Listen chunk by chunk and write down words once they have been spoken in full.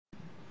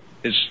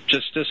It's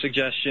just a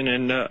suggestion,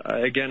 and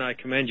again, I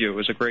commend you. It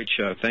was a great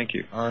show. Thank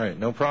you. All right,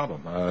 no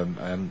problem.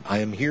 I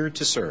am here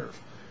to serve.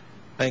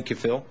 Thank you,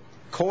 Phil.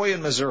 Coy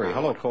in Missouri.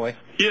 Hello, Coy.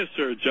 Yes,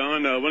 sir,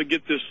 John. I want to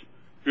get this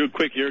real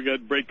quick here. Got a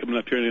break coming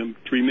up here in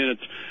 3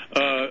 minutes.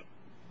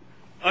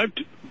 I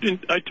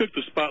took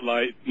the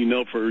spotlight,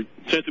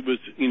 since it was,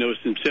 its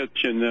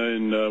inception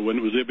and when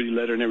it was Liberty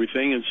Letter and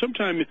everything. And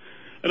sometime,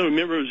 I don't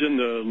remember, it was in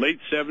the late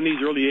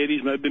 70s, early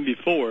 80s, might have been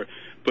before.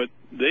 But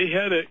they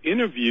had an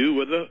interview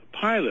with a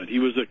pilot. He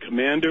was a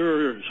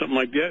commander or something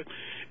like that.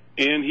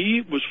 And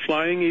he was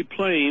flying a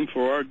plane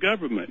for our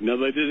government. Now,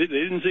 they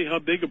didn't say how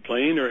big a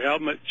plane or how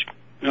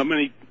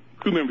many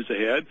crew members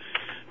they had.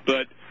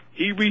 But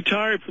he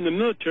retired from the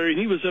military, and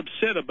he was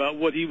upset about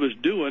what he was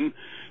doing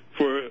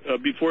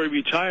before he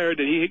retired.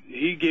 And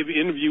he gave an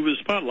interview with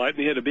Spotlight, and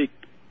he had a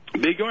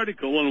big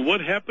article on what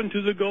happened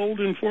to the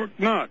gold in Fort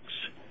Knox.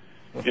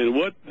 And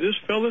what this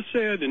fellow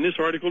said in this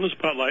article in the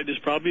Spotlight is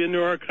probably in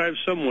their archives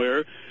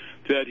somewhere,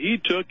 that he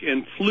took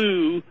and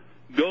he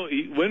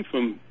went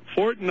from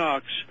Fort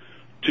Knox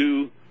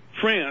to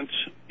France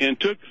and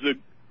took the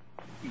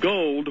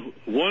gold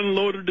one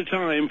load at a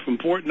time from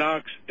Fort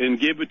Knox and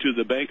gave it to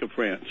the Bank of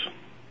France,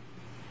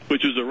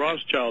 which was the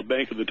Rothschild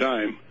Bank at the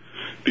time,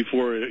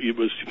 before it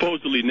was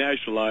supposedly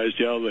nationalized.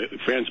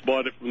 France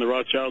bought it from the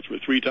Rothschilds for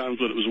 3 times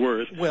what it was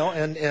worth. Well,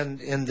 and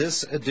in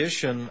this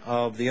edition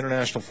of the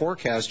International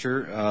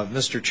Forecaster,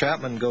 Mr.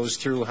 Chapman goes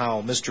through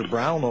how Mr.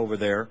 Brown over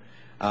there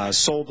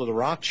sold to the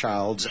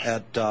Rothschilds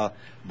at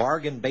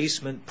bargain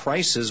basement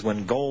prices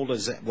when gold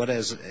is what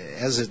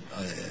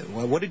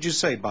did you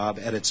say, Bob,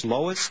 at its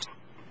lowest?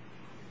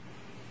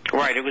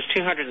 Right, it was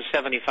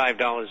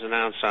 $275 an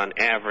ounce on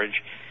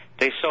average.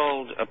 They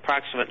sold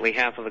approximately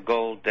half of the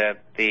gold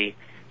that the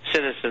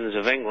citizens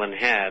of England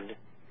had,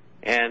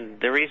 and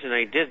the reason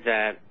they did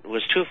that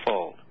was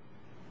twofold.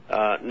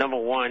 Number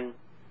one,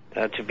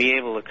 to be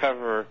able to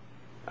cover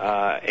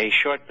a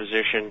short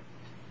position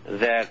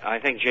that I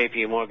think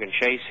J.P. Morgan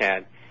Chase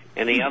had,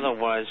 and the other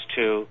was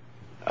to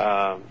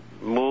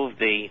move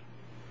the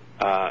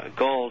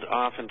gold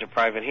off into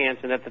private hands.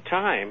 And at the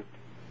time,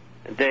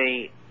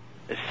 they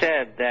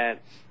said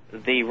that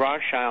the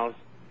Rothschilds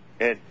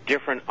at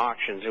different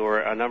auctions, there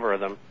were a number of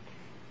them,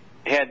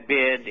 had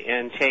bid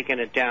and taken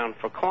it down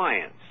for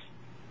clients,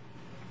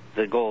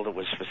 the gold that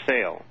was for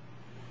sale.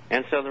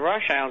 And so the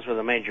Rothschilds were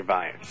the major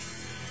buyers.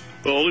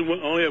 Well,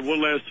 only have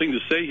one last thing to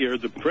say here.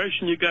 The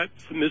impression you got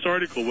from this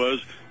article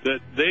was that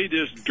they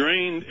just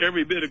drained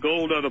every bit of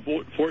gold out of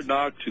Fort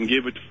Knox and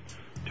gave it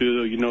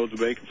to, the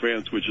Bank of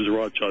France, which is a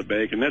Rothschild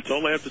bank. And that's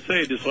all I have to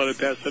say. Just thought I'd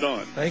pass it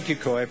on. Thank you,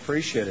 Coy. I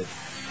appreciate it.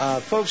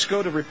 Folks,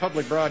 go to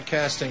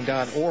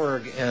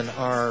republicbroadcasting.org, and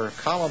our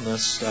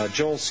columnist,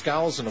 Joel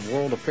Skousen of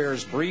World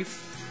Affairs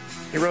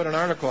Brief, he wrote an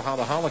article, How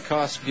the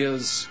Holocaust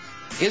Gives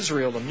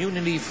Israel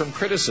Immunity from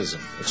Criticism.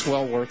 It's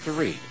well worth the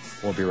read.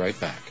 We'll be right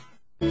back.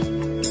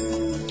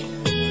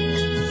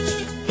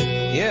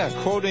 Yeah,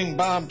 quoting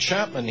Bob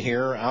Chapman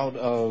here out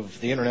of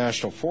the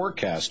International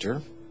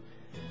Forecaster.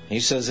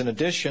 He says, in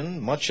addition,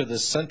 much of the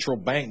central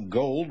bank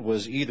gold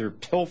was either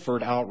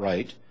pilfered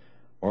outright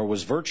or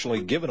was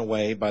virtually given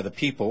away by the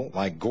people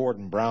like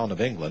Gordon Brown of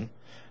England,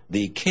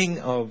 the king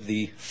of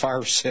the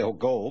fire sale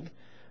gold,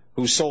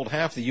 who sold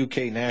half the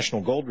UK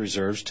national gold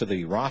reserves to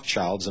the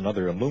Rothschilds and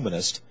other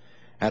Illuminists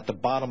at the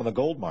bottom of the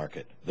gold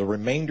market. The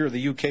remainder of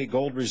the UK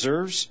gold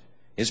reserves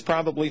is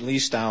probably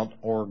leased out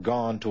or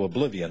gone to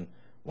oblivion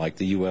like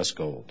the U.S.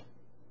 gold.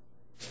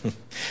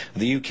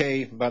 The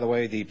UK, by the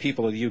way, the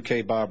people of the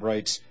UK, Bob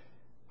writes,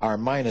 are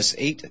minus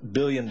 $8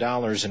 billion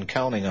and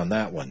counting on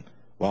that one,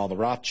 while the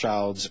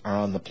Rothschilds are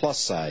on the plus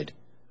side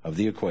of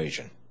the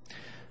equation.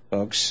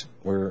 Folks,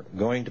 we're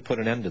going to put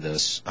an end to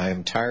this. I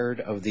am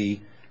tired of the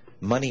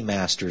money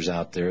masters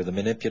out there, the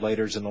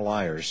manipulators and the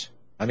liars.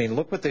 I mean,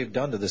 look what they've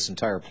done to this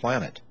entire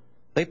planet.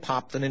 They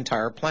popped an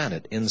entire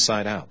planet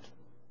inside out.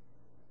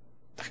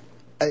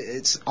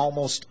 It's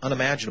almost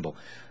unimaginable.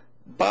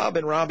 Bob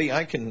and Robbie,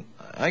 I can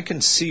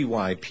see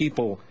why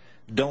people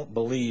don't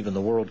believe in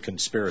the world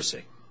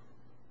conspiracy.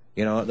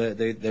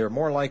 They're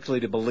more likely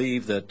to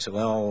believe that,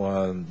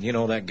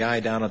 that guy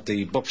down at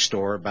the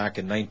bookstore back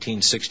in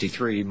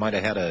 1963 might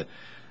have had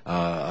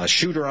a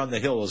shooter on the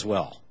hill as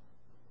well.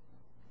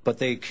 But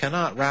they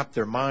cannot wrap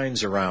their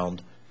minds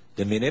around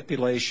the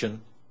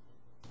manipulation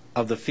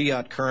of the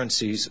fiat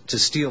currencies to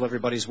steal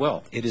everybody's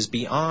wealth. It is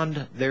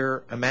beyond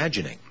their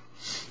imagining.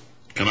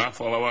 Can I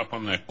follow up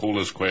on that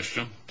caller's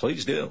question?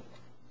 Please do.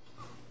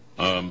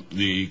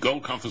 The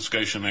Gold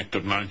Confiscation Act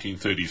of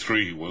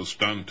 1933 was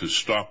done to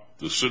stop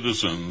the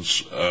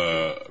citizens'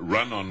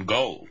 run on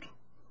gold.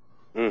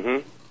 Mm-hmm.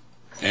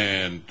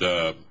 And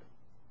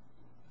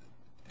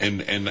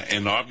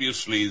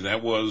obviously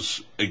that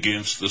was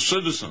against the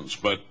citizens,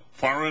 but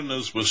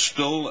foreigners were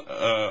still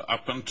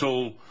up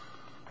until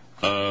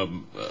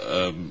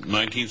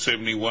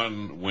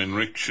 1971, when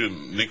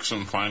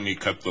Nixon finally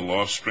cut the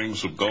last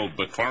strings of gold,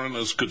 but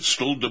foreigners could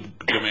still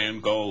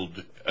demand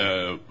gold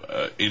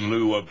in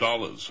lieu of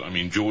dollars. I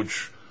mean,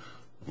 Charles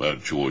de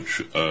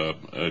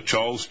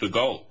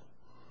Gaulle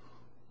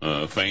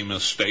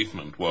famous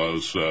statement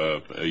was,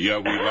 yeah,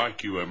 we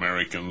like you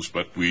Americans,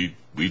 but we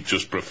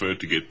just prefer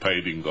to get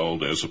paid in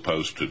gold as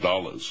opposed to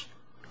dollars.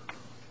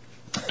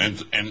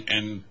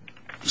 And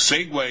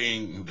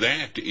segueing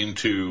that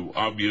into,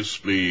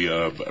 obviously,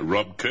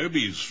 Rob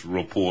Kirby's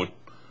report,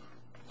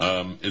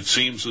 it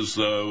seems as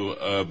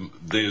though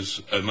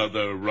there's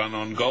another run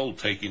on gold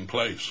taking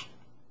place,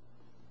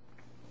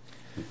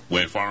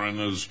 where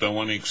foreigners don't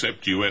want to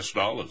accept U.S.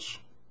 dollars.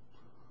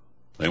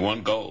 They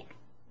want gold.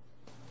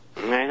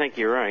 I think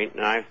you're right,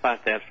 and I've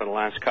thought that for the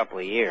last couple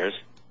of years,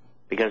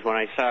 because when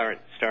I saw it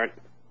start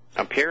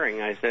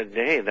appearing, I said,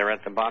 hey, they're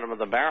at the bottom of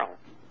the barrel.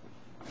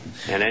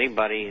 And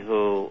anybody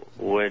who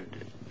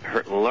would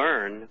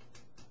learn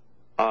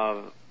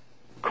of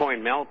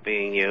coin melt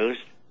being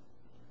used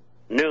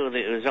knew that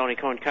it was the only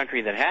coin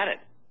country that had it,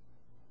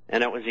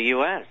 and it was the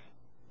U.S.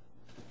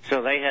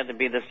 So they had to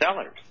be the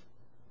sellers.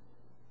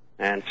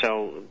 And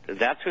so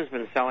that's who's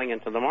been selling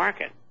into the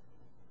market.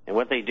 And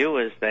what they do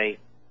is they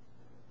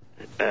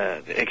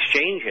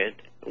exchange it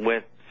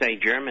with, say,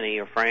 Germany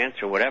or France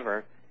or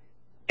whatever,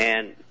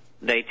 and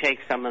they take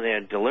some of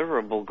their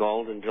deliverable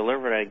gold and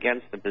deliver it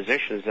against the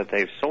positions that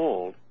they've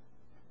sold,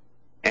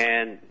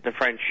 and the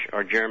French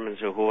or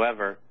Germans or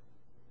whoever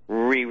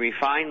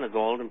refine the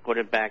gold and put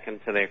it back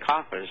into their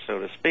coffers, so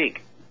to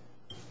speak.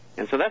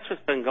 And so that's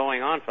what's been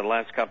going on for the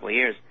last couple of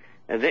years.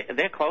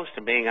 They're close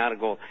to being out of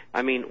gold.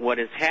 I mean, what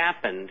has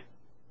happened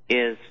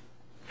is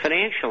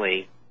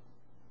financially,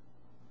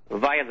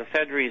 via the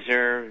Fed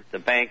Reserve, the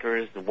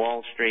bankers, the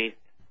Wall Street,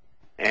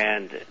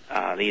 and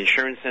the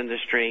insurance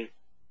industry,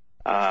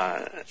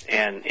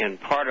 and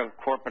part of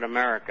corporate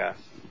America,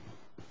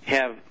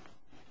 have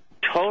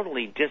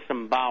totally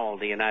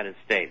disemboweled the United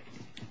States.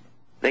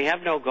 They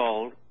have no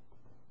gold.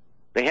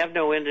 They have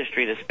no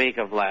industry to speak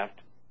of left.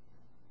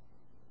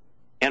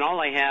 And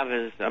all they have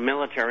is a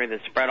military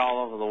that's spread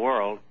all over the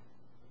world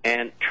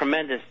and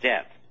tremendous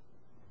debt.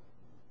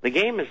 The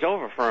game is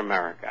over for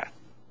America.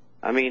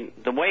 I mean,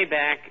 the way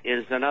back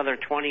is another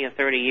 20 or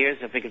 30 years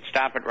if we could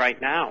stop it right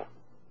now.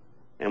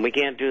 And we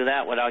can't do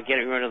that without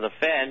getting rid of the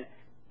Fed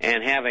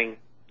and having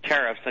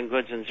tariffs on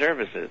goods and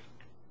services.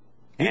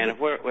 And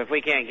if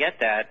we can't get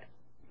that,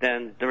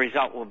 then the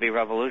result will be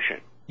revolution.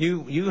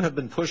 You have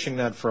been pushing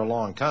that for a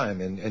long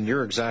time, and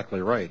you're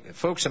exactly right.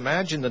 Folks,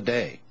 imagine the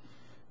day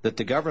that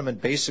the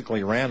government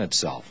basically ran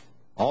itself,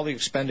 all the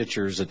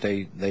expenditures that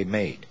they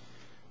made,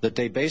 that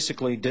they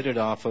basically did it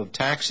off of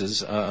taxes,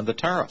 the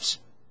tariffs.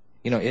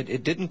 You know,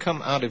 it didn't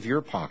come out of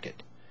your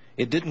pocket.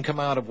 It didn't come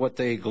out of what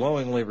they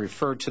glowingly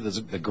referred to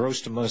as the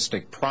gross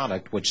domestic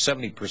product, which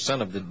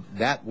 70% of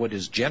that what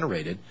is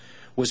generated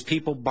was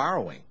people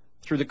borrowing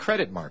through the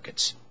credit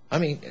markets. I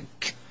mean,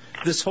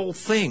 this whole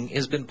thing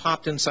has been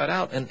popped inside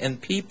out,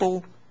 and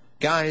people,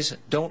 guys,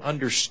 don't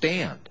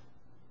understand.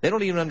 They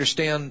don't even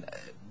understand.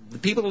 The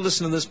people who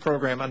listen to this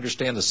program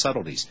understand the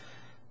subtleties.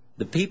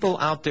 The people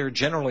out there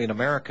generally in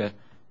America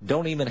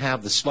don't even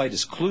have the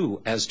slightest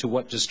clue as to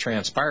what just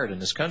transpired in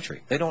this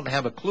country. They don't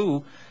have a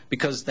clue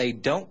because they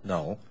don't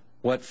know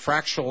what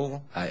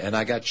fractional, and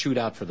I got chewed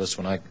out for this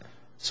one.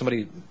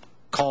 Somebody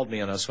called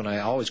me on this one. I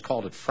always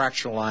called it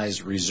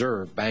fractionalized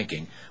reserve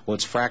banking. Well,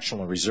 it's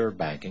fractional reserve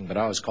banking, but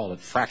I always call it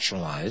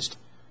fractionalized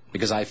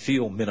because I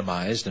feel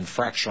minimized and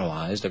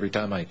fractionalized every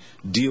time I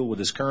deal with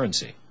this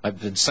currency.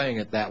 I've been saying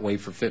it that way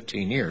for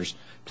 15 years.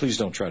 Please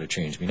don't try to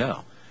change me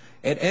now.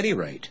 At any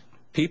rate,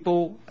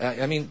 people,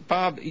 I mean,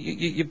 Bob,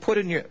 you put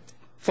in your,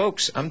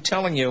 folks, I'm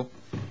telling you,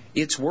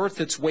 it's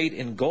worth its weight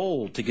in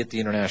gold to get the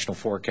international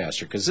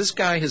forecaster, because this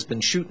guy has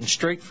been shooting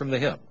straight from the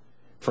hip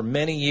for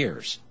many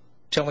years,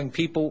 telling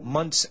people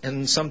months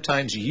and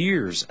sometimes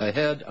years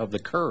ahead of the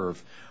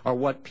curve are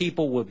what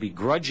people will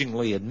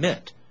begrudgingly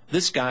admit.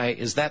 This guy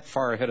is that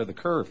far ahead of the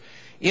curve.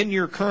 In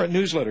your current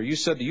newsletter, you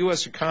said the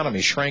U.S.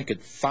 economy shrank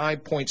at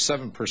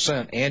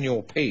 5.7%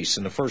 annual pace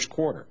in the first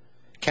quarter,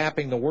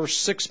 capping the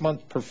worst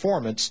 6-month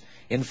performance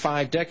in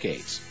 5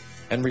 decades,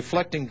 and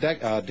reflecting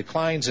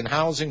declines in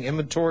housing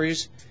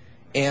inventories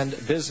and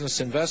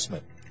business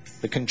investment.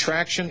 The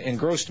contraction in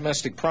gross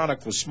domestic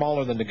product was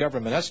smaller than the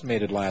government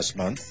estimated last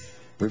month.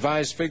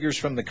 Revised figures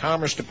from the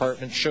Commerce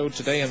Department showed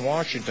today in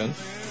Washington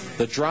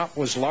the drop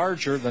was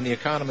larger than the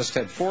economists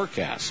had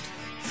forecast.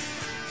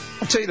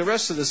 I'll tell you the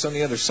rest of this on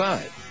the other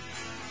side.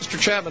 Mr.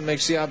 Chapman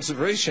makes the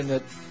observation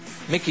that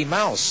Mickey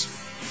Mouse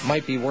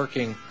might be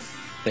working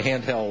the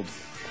handheld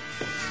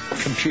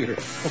computer.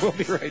 We'll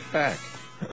be right back.